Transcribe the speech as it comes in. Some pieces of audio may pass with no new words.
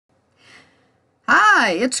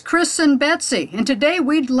Hi, it's Chris and Betsy, and today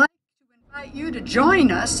we'd like to invite you to join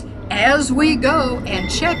us as we go and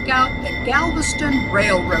check out the Galveston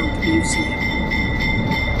Railroad Museum.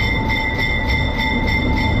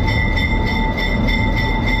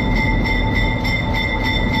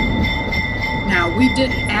 Now, we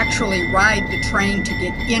didn't actually ride the train to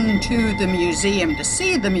get into the museum to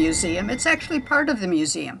see the museum. It's actually part of the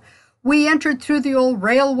museum. We entered through the old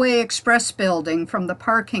Railway Express building from the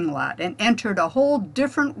parking lot and entered a whole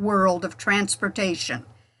different world of transportation.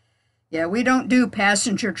 Yeah, we don't do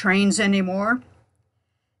passenger trains anymore,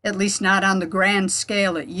 at least not on the grand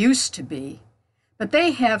scale it used to be. But they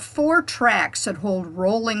have 4 tracks that hold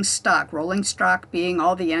rolling stock being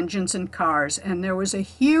all the engines and cars, and there was a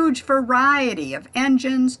huge variety of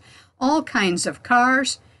engines, all kinds of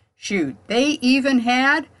cars. Shoot, they even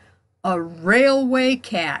had a railway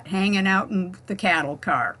cat hanging out in the cattle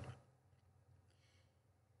car.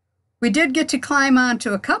 We did get to climb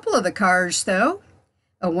onto a couple of the cars, though.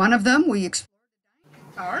 One of them, we explored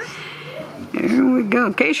the car. Here we go.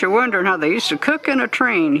 In case you're wondering how they used to cook in a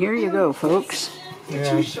train, here you go, folks. You're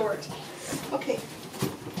too short. Okay.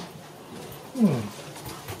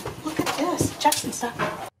 Look at this. Jackson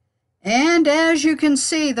stuff. And as you can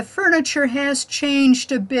see, the furniture has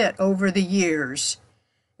changed a bit over the years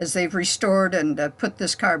as they've restored and put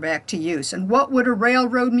this car back to use. And what would a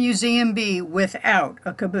railroad museum be without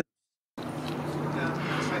a caboose?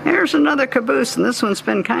 There's another caboose, and this one's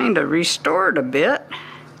been kind of restored a bit.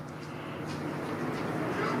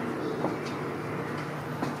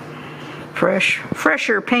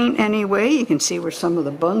 Fresher paint anyway. You can see where some of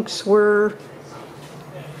the bunks were.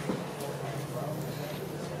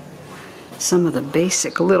 Some of the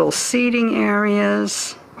basic little seating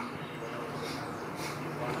areas.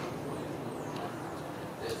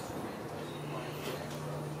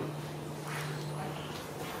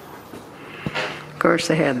 Of course,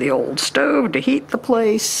 they had the old stove to heat the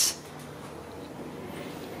place.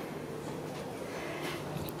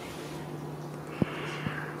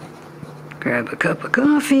 Grab a cup of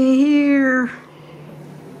coffee here.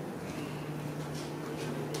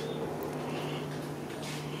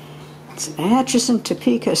 It's an Atchison,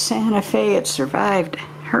 Topeka, Santa Fe. It survived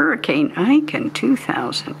Hurricane Ike in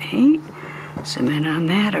 2008. Zoom in on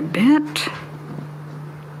that a bit.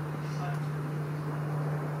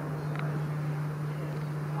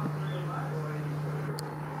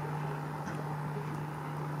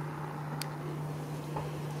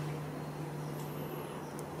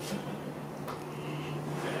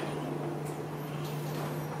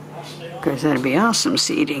 Of course, that'd be awesome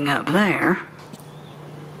seating up there.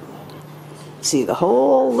 See the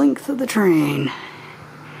whole length of the train.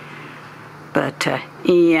 But,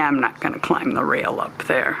 yeah, I'm not going to climb the rail up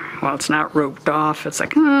there. Well, it's not roped off. It's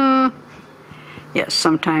like, yes,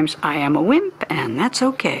 sometimes I am a wimp, and that's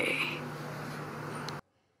okay.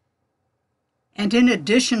 And in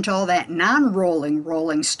addition to all that non-rolling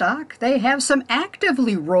rolling stock, they have some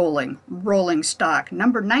actively rolling stock.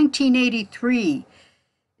 Number 1983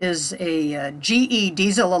 is a GE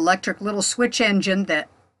diesel electric little switch engine that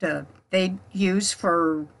they use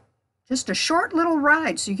for just a short little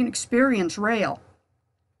ride so you can experience rail.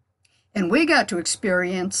 And we got to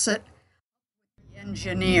experience it with the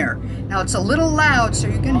engineer. Now it's a little loud, so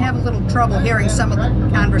you're going to have a little trouble hearing some of the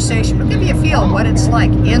conversation, but give you a feel of what it's like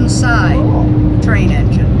inside the train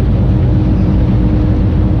engine.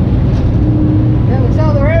 It was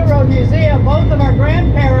at the Railroad Museum. Both of our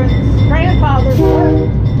grandfathers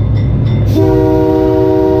worked.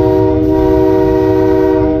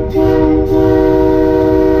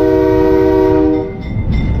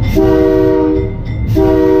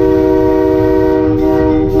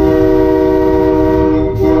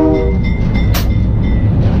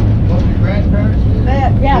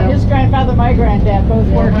 My granddad both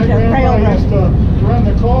worked at railroad. Used to run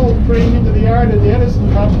the coal train into the yard of the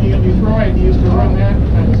Edison Company in Detroit. He used to run that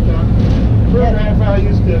kind of stuff. Your grandfather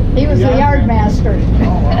used to. He was the yard master.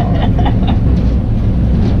 Oh, wow.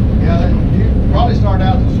 Yeah, you probably started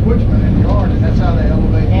out as a switchman in the yard, and that's how they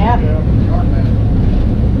elevated the yard man.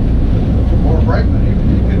 Or a brakeman. He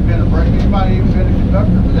could have been a brakeman. Anybody even been a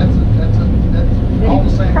conductor, but that's all the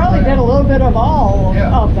same. Probably did a little bit of all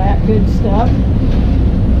of that good stuff.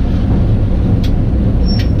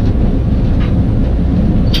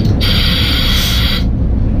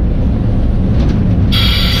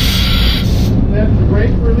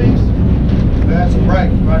 Brake release? That's a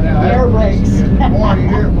brake right now. Air brakes. The more you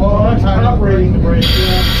hear it blow, That's operating the brake,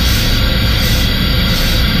 yeah.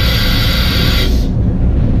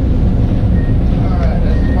 Alright,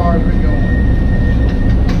 that's as far as we're going.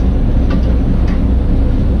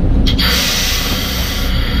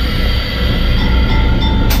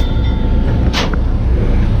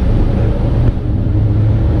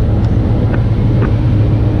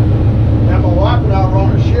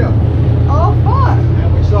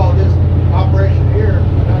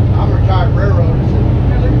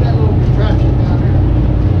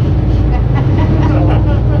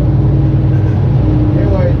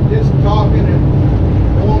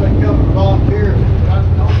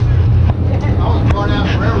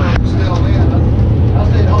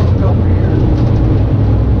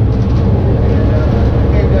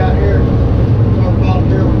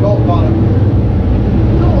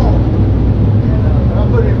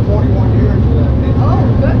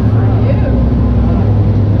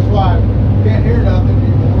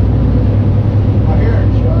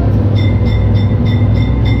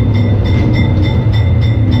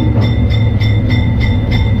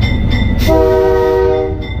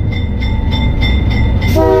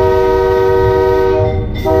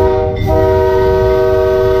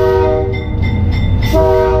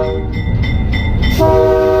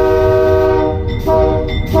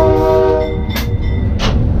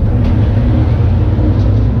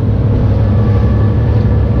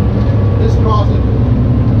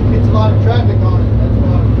 lot of traffic on it. That's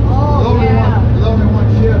why. Oh, There's yeah. There's only one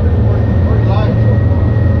shift. It's pretty light so far.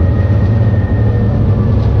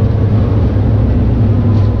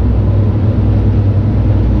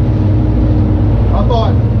 I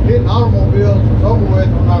thought hitting automobiles was over with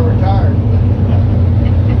when I retired.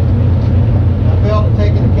 I failed to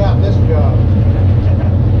take into account this job.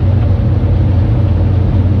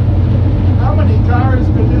 How many cars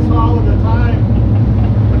could this haul at a time?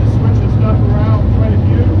 When it's switching stuff around, quite a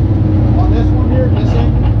few. On this one here, this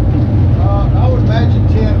thing, I would imagine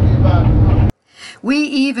 10 would be about. We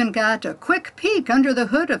even got a quick peek under the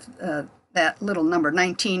hood of that little number,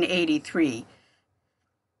 1983.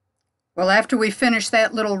 Well, after we finished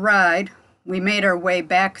that little ride, we made our way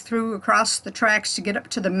back through across the tracks to get up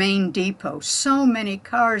to the main depot. So many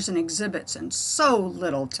cars and exhibits and so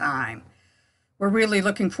little time. We're really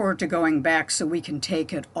looking forward to going back so we can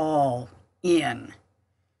take it all in.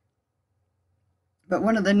 But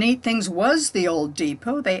one of the neat things was the old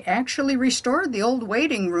depot. They actually restored the old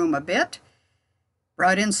waiting room a bit,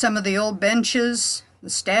 brought in some of the old benches. The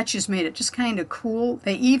statues made it just kind of cool.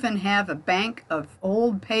 They even have a bank of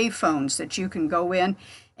old payphones that you can go in,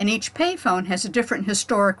 and each payphone has a different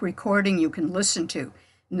historic recording you can listen to.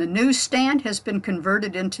 And the newsstand has been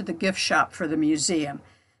converted into the gift shop for the museum.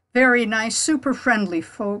 Very nice, super friendly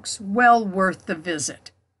folks, well worth the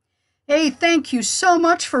visit. Hey, thank you so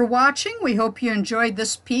much for watching. We hope you enjoyed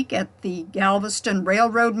this peek at the Galveston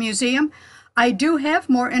Railroad Museum. I do have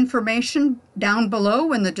more information down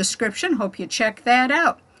below in the description. Hope you check that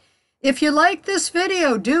out. If you like this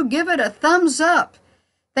video, do give it a thumbs up.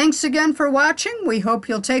 Thanks again for watching. We hope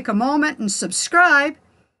you'll take a moment and subscribe.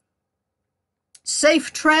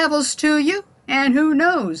 Safe travels to you, and who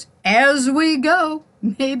knows, as we go,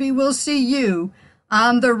 maybe we'll see you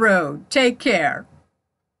on the road. Take care.